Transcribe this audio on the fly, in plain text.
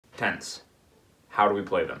tenths. How do we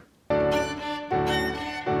play them?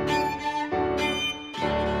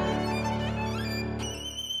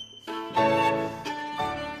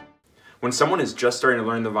 When someone is just starting to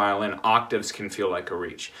learn the violin, octaves can feel like a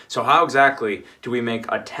reach. So how exactly do we make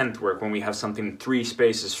a tenth work when we have something 3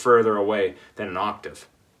 spaces further away than an octave?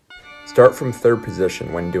 Start from third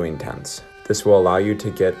position when doing tenths. This will allow you to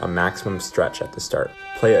get a maximum stretch at the start.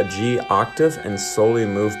 Play a G octave and slowly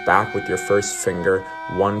move back with your first finger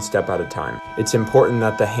 1 step at a time. It's important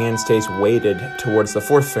that the hand stays weighted towards the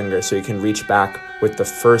 4th finger so you can reach back with the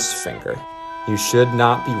 1st finger. You should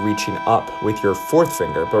not be reaching up with your 4th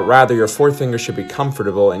finger, but rather your 4th finger should be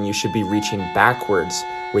comfortable and you should be reaching backwards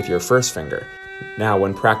with your 1st finger. Now,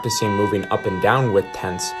 when practicing moving up and down with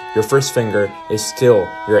tenths, your 1st finger is still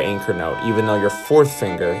your anchor note, even though your 4th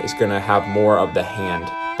finger is going to have more of the hand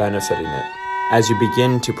benefiting it. As you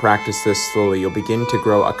begin to practice this slowly, you'll begin to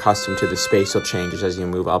grow accustomed to the spatial changes as you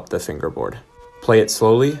move up the fingerboard. Play it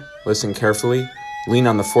slowly, listen carefully, lean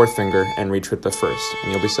on the 4th finger, and reach with the 1st,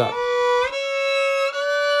 and you'll be set.